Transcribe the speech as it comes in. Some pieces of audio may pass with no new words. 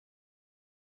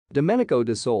Domenico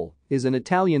De Sole is an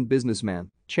Italian businessman,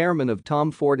 chairman of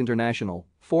Tom Ford International,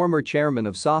 former chairman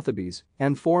of Sotheby's,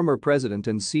 and former president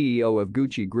and CEO of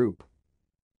Gucci Group.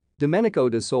 Domenico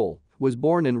De Sole was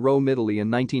born in Rome, Italy in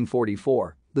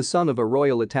 1944, the son of a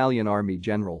Royal Italian Army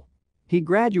general. He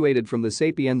graduated from the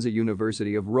Sapienza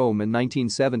University of Rome in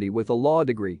 1970 with a law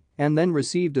degree and then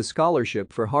received a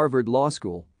scholarship for Harvard Law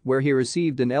School, where he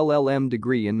received an LLM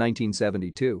degree in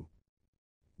 1972.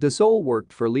 De Sole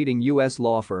worked for leading U.S.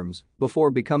 law firms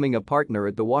before becoming a partner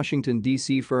at the Washington,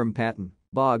 D.C. firm Patton,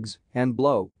 Boggs &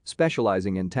 Blow,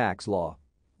 specializing in tax law.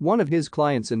 One of his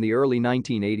clients in the early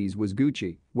 1980s was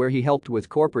Gucci, where he helped with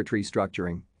corporate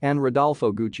restructuring, and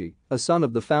Rodolfo Gucci, a son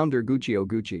of the founder Guccio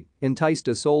Gucci, enticed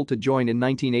De Sole to join in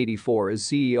 1984 as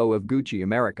CEO of Gucci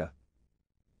America.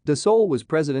 De Sole was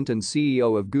president and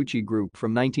CEO of Gucci Group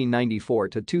from 1994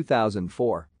 to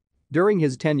 2004. During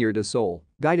his tenure, De Sole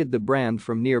guided the brand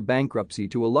from near bankruptcy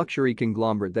to a luxury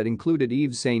conglomerate that included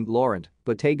Yves Saint Laurent,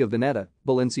 Bottega Veneta,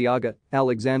 Balenciaga,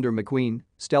 Alexander McQueen,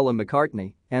 Stella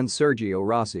McCartney, and Sergio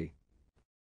Rossi.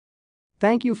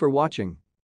 Thank you for watching.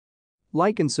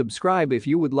 Like and subscribe if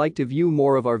you would like to view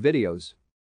more of our videos.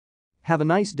 Have a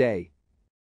nice day.